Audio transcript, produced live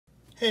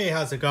Hey,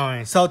 how's it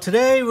going? So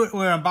today we're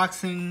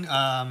unboxing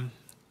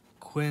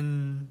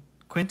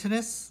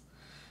Quitonist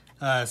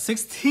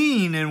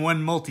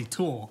 16-in-1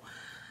 multi-tool.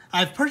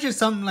 I've purchased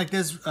something like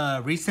this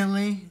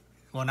recently.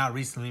 Well, not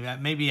recently,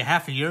 maybe a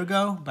half a year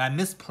ago, but I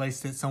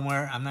misplaced it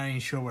somewhere. I'm not even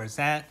sure where it's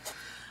at.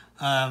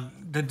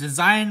 The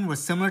design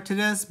was similar to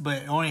this,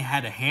 but it only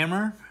had a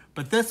hammer.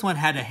 But this one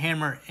had a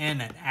hammer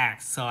and an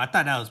axe, so I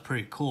thought that was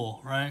pretty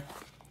cool, right?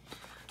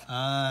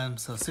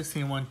 So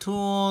 16-in-1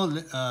 tool,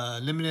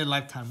 limited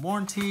lifetime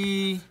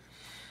warranty,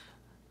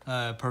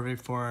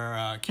 perfect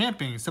for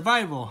camping,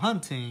 survival,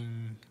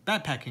 hunting,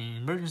 backpacking,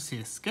 emergency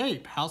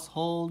escape,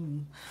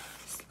 household,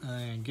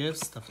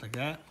 gifts, stuff like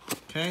that.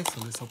 Okay,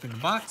 so let's open the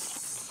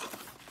box.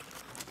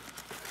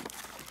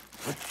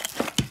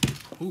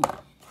 Ooh,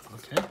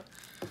 okay.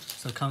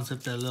 So it comes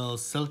with the little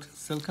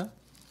silica.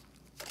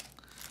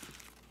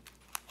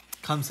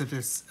 Comes with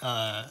this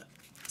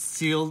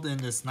sealed in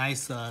this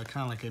nice kind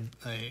of like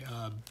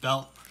a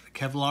belt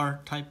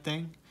Kevlar type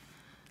thing.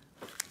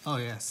 Oh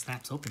yeah,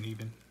 snaps open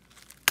even.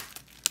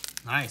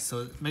 Nice.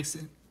 So it makes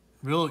it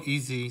real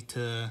easy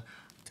to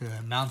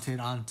mount it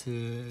onto,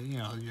 you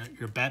know,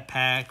 your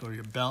backpack or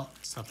your belt,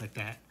 stuff like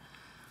that.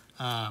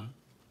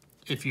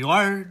 If you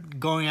are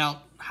going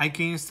out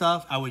hiking and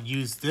stuff, I would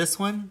use this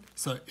one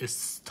so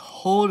it's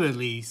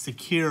totally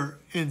secure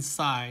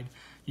inside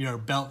your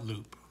belt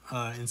loop.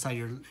 Inside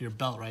your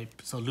belt, right?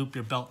 So loop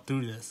your belt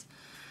through this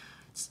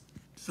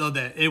so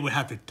that it would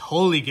have to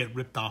totally get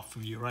ripped off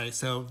of you, right?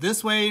 So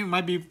this way it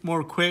might be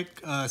more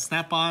quick,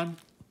 snap on.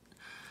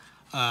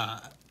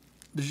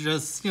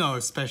 Just, you know,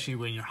 especially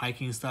when you're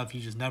hiking and stuff,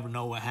 you just never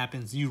know what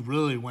happens. You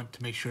really want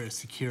to make sure it's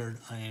secured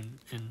and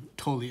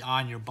totally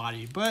on your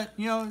body. But,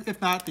 you know,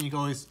 if not, then you can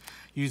always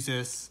use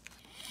this.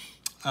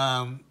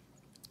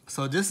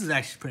 So this is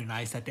actually pretty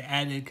nice that they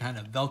added kind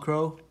of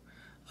Velcro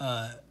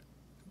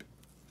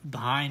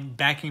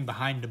backing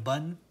behind the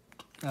button,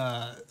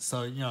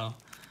 so you know,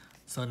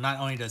 so not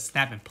only does it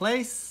snap in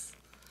place,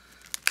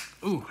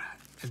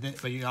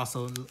 but you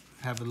also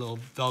have a little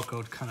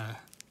Velcro to kind of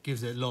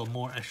gives it a little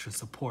more extra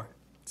support.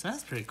 So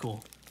that's pretty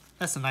cool.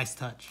 That's a nice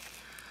touch.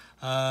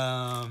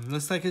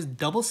 Looks like it's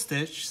double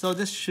stitched, so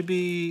this should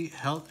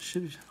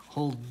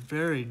hold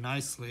very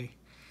nicely.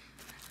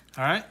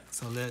 All right,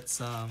 so let's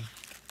this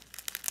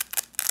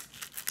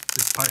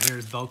part here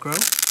is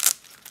Velcro.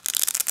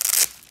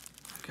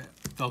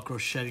 Velcro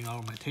shedding all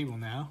over my table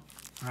now.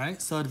 All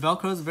right, so the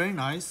Velcro is very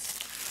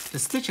nice. The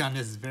stitch on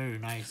this is very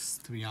nice,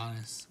 to be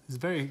honest. It's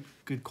very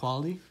good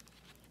quality.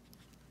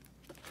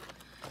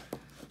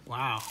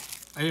 Wow,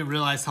 I didn't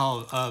realize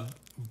how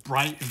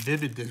bright and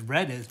vivid this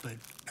red is, but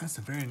that's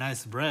a very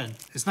nice red.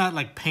 It's not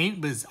like paint,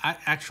 but it's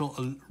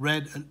actual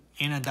red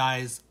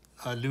anodized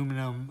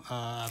aluminum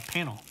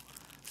panel.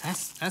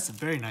 That's a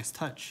very nice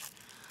touch.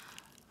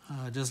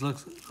 Just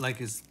looks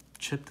like it's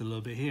chipped a little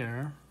bit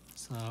here,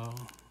 so.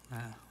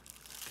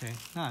 Okay,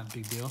 not a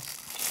big deal.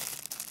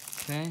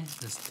 Okay,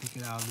 let's take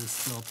it out of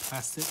this little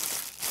plastic.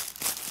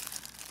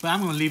 But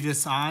I'm gonna leave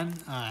this on.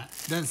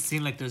 It doesn't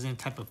seem like there's any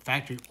type of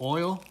factory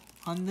oil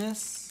on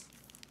this.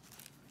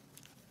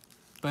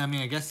 But I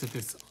mean, I guess if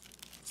it's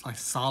like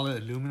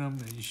solid aluminum,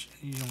 then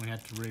you don't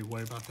have to really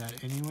worry about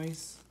that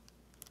anyways.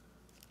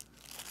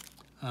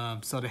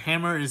 So the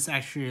hammer is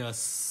actually a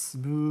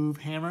smooth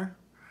hammer.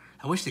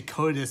 I wish they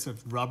coated this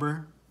with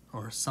rubber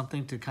or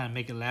something to kind of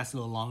make it last a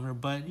little longer,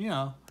 but you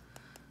know.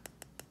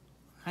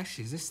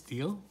 Actually, is this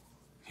steel?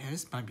 Yeah,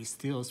 this might be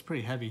steel. It's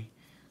pretty heavy.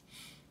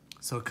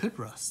 So it could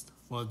rust.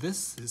 Well,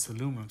 this is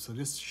aluminum, so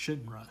this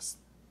shouldn't rust.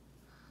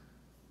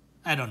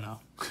 I don't know.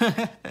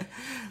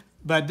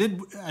 But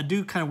I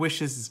do kind of wish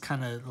this is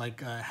kind of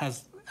like,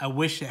 I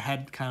wish it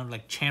had kind of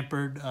like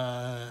chamfered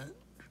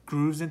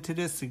grooves into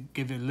this to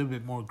give it a little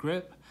bit more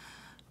grip.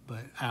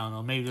 But I don't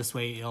know, maybe this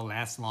way it'll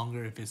last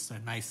longer if it's a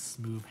nice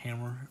smooth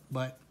hammer.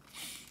 But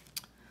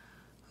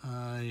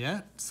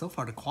yeah, so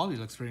far the quality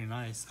looks really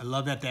nice. I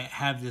love that they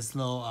have this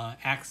little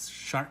axe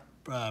sharp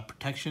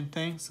protection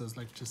thing. So it's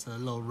like just a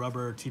little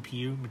rubber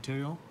TPU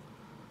material.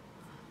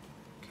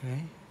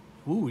 Okay.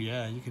 Ooh,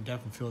 yeah, you can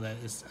definitely feel that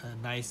it's a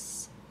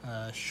nice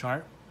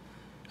sharp.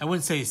 I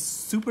wouldn't say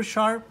super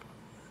sharp,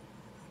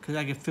 because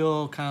I can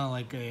feel kind of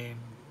like a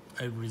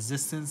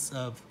resistance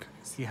of,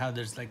 see how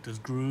there's like those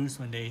grooves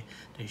when they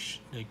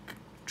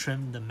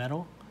trim the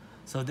metal.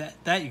 So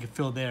that you can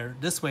feel there.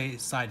 This way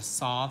side is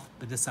soft,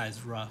 but this side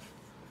is rough.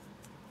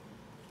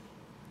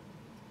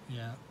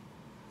 Yeah,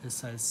 this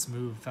side is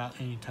smooth without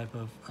any type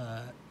of,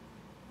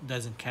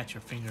 doesn't catch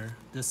your finger.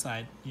 This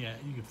side, yeah,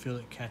 you can feel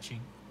it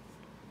catching.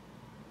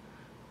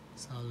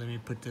 So let me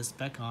put this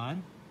back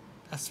on.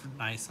 That's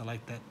nice. I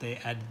like that they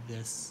added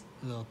this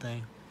little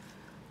thing.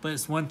 But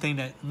it's one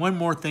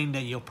more thing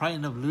that you'll probably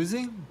end up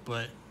losing,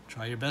 but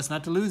try your best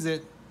not to lose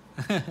it.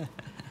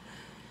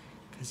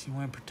 Because you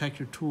want to protect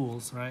your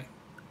tools, right?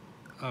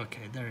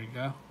 Okay, there you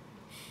go.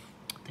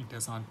 I think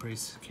that's on pretty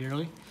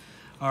securely.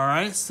 All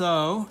right,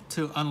 so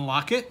to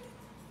unlock it,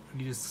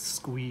 you just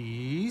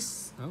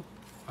squeeze. Oh,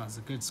 that's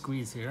a good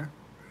squeeze here.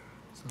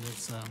 So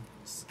let's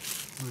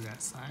move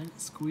that side.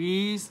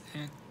 Squeeze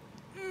and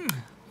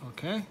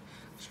Okay,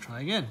 let's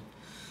try again.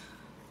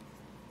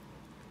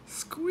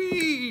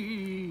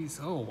 Squeeze.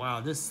 Oh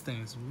wow, this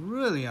thing's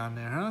really on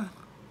there, huh?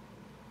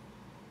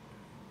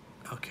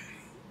 Okay.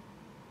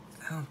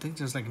 I don't think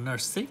there's like another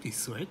safety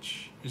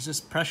switch. It's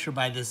just pressure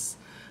by this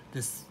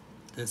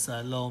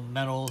little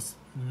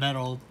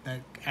metal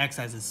that acts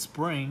as a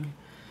spring.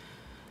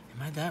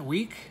 Am I that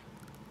weak?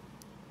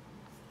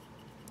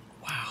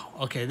 Wow.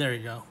 Okay, there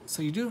you go.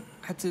 So you don't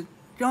have to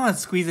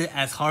squeeze it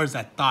as hard as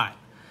I thought,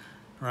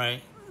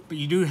 right? But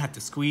you do have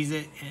to squeeze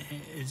it,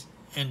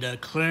 and the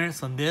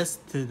clearance on this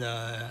to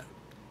the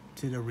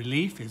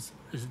relief is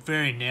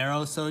very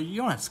narrow, so you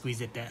don't have to squeeze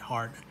it that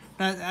hard.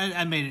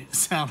 I made it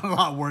sound a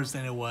lot worse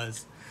than it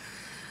was.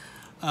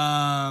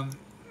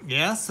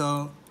 Yeah,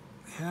 so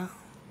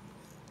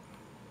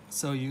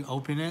you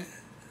open it,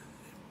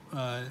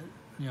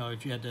 you know,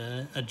 if you had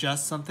to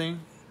adjust something,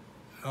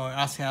 or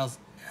else has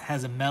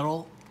a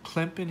metal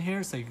crimp in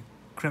here, so you can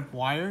crimp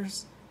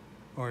wires,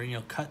 or, you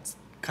know, cut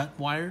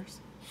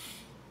wires.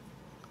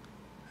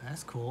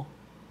 That's cool.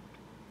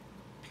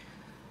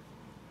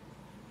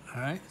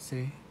 All right,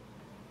 see,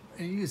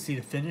 and you can see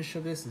the finish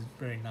of this is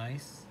very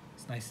nice.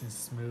 It's nice and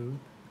smooth.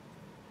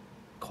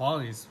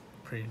 Quality is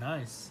pretty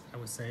nice, I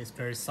would say. It's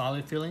very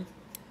solid feeling.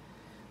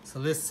 So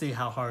let's see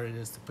how hard it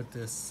is to put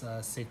this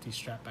safety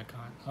strap back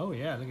on. Oh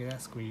yeah, look at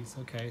that squeeze.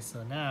 Okay,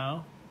 so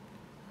now,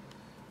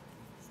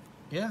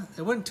 yeah,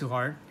 it wasn't too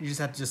hard. You just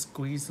have to just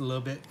squeeze a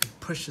little bit and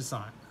push this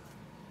on.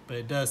 But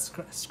it does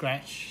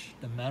scratch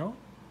the metal.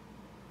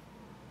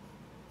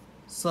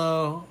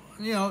 So,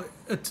 you know,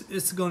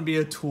 it's going to be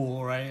a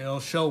tool, right? It'll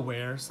show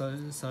wear, so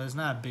it's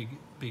not a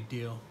big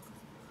deal.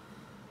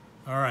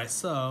 All right,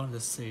 so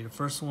let's see. The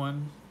first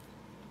one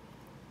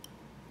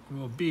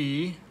will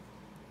be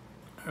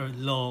a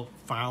little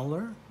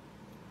filer,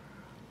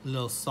 a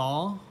little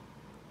saw,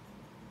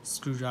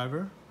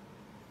 screwdriver.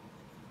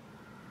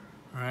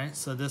 All right,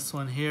 so this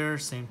one here,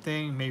 same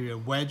thing, maybe a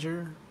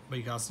wedger, but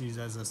you can also use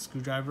it as a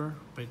screwdriver,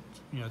 but,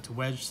 you know, to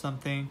wedge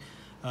something.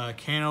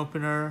 Can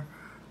opener,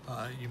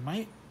 you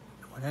might,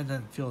 well, that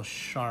doesn't feel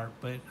sharp,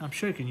 but I'm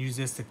sure you can use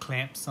this to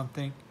clamp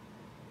something.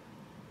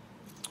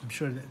 I'm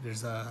sure that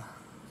there's a,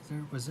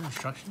 was there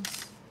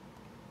instructions?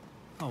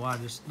 Oh wow,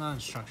 there's not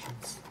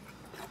instructions.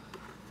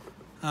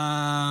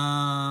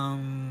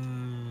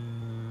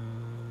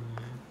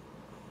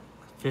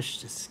 Fish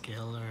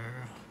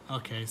descaler.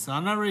 Okay, so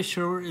I'm not really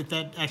sure if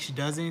that actually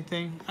does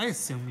anything. I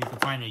assume you can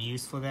find a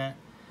use for that.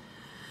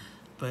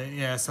 But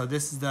yeah, so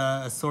this is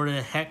the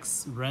assorted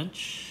hex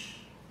wrench.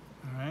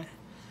 All right.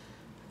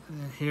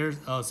 And here's,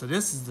 oh, so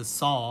this is the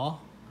saw.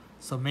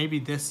 So maybe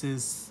this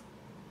is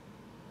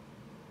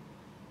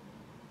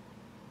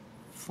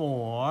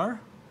for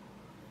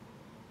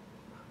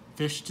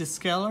fish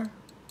descaler.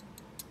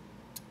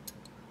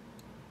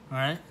 All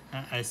right,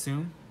 I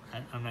assume.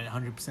 I'm not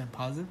 100%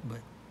 positive, but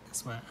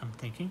that's what I'm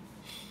thinking.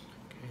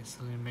 Okay, so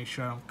let me make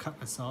sure I don't cut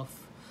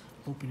myself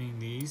opening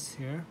these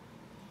here.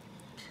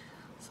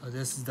 So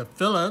this is the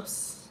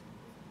Phillips,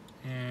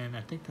 and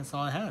I think that's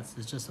all it has.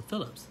 It's just a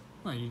Phillips.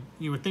 Well,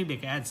 you would think they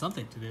could add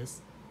something to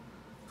this.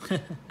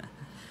 And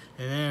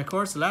then, of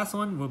course, the last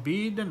one will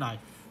be the knife.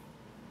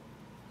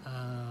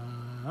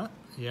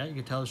 Yeah, you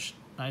can tell the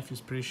knife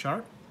is pretty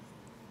sharp.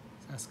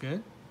 That's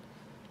good.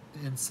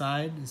 The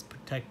inside is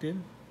protected.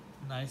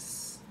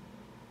 Nice.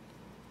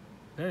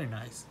 Very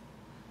nice.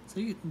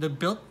 So the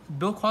build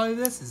quality of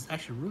this is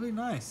actually really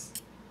nice.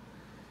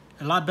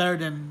 A lot better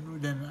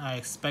than I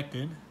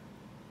expected.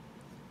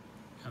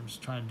 I'm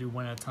just trying to do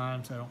one at a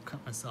time so I don't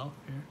cut myself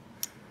here.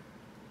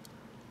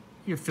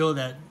 You feel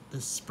that the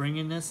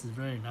springiness is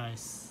very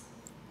nice.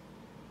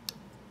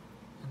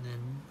 And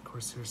then, of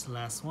course, here's the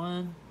last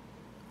one.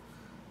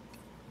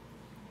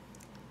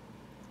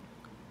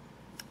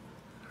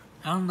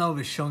 I don't know if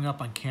it's showing up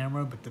on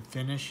camera, but the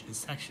finish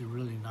is actually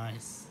really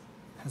nice.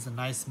 It has a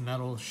nice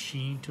metal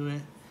sheen to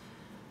it.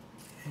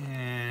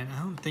 And I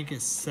don't think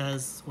it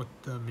says what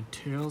the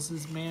materials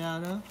is made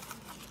out of.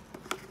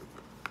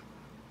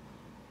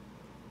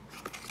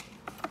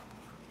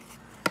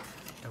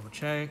 Double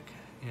check.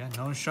 Yeah,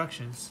 no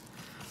instructions.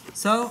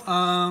 So,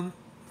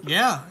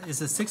 yeah,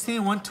 it's a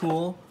 16-in-1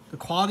 tool. The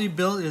quality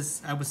build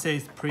is, I would say,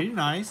 is pretty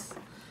nice.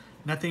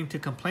 Nothing to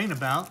complain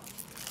about.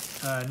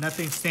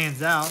 Nothing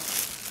stands out.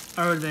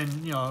 Other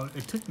than, you know,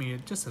 it took me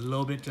just a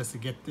little bit just to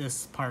get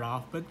this part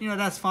off. But, you know,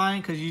 that's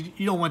fine because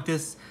you don't want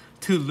this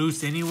too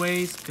loose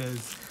anyways,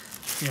 because,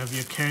 you know, if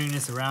you're carrying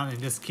this around and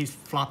this keeps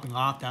flopping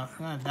off, that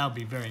would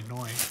be very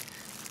annoying.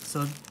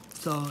 So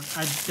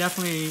I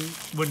definitely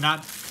would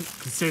not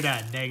consider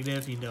that a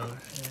negative. You know,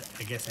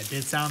 I guess I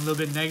did sound a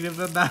little bit negative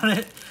about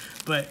it,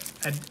 but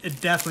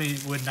it definitely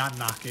would not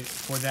knock it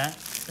for that.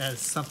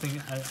 That's something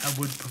I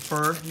would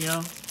prefer, you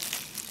know.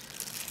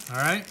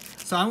 All right,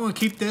 so I'm going to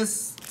keep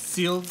this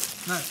sealed.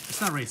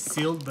 It's not really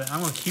sealed, but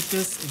I'm going to keep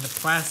this in the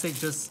plastic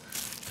just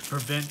to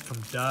prevent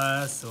from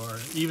dust or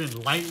even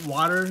light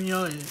water, you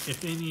know,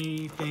 if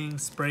anything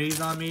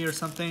sprays on me or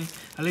something.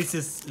 At least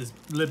this is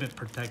a little bit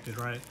protected,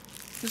 right?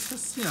 it's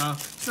just, you know,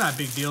 it's not a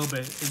big deal, but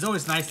it's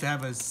always nice to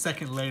have a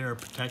second layer of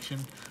protection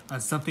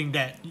on something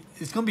that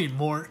it's going to be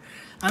more.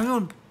 I'm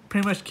going to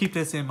pretty much keep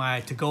this in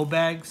my to-go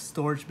bag,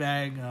 storage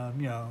bag,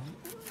 you know,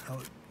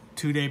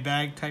 2-day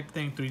bag type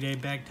thing, 3-day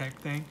bag type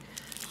thing.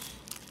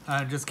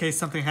 Just in case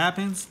something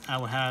happens, I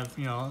will have,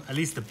 you know, at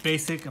least the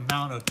basic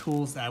amount of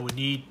tools that I would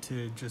need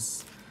to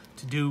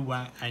do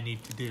what I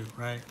need to do,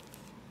 right?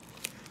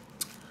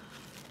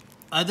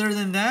 Other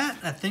than that,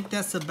 I think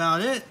that's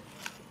about it.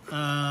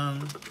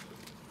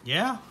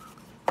 Yeah.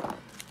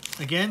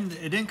 Again,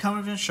 it didn't come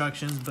with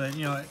instructions, but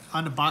you know,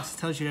 on the box it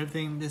tells you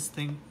everything this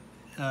thing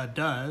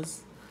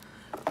does.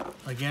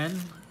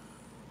 Again,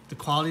 the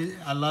quality,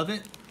 I love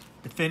it.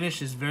 The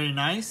finish is very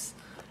nice,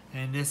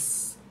 and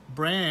this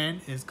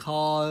brand is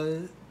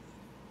called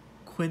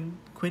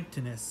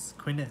Quitonist.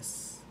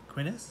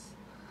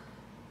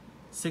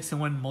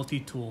 6-in-1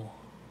 multi-tool.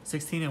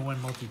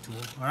 16-in-1 multi-tool.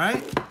 All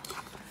right.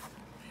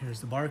 Here's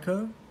the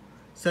barcode.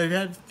 So if you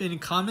have any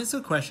comments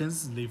or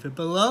questions, leave it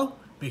below.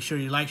 Make sure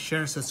you like, share,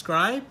 and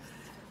subscribe.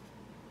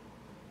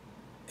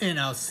 And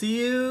I'll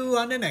see you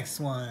on the next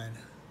one.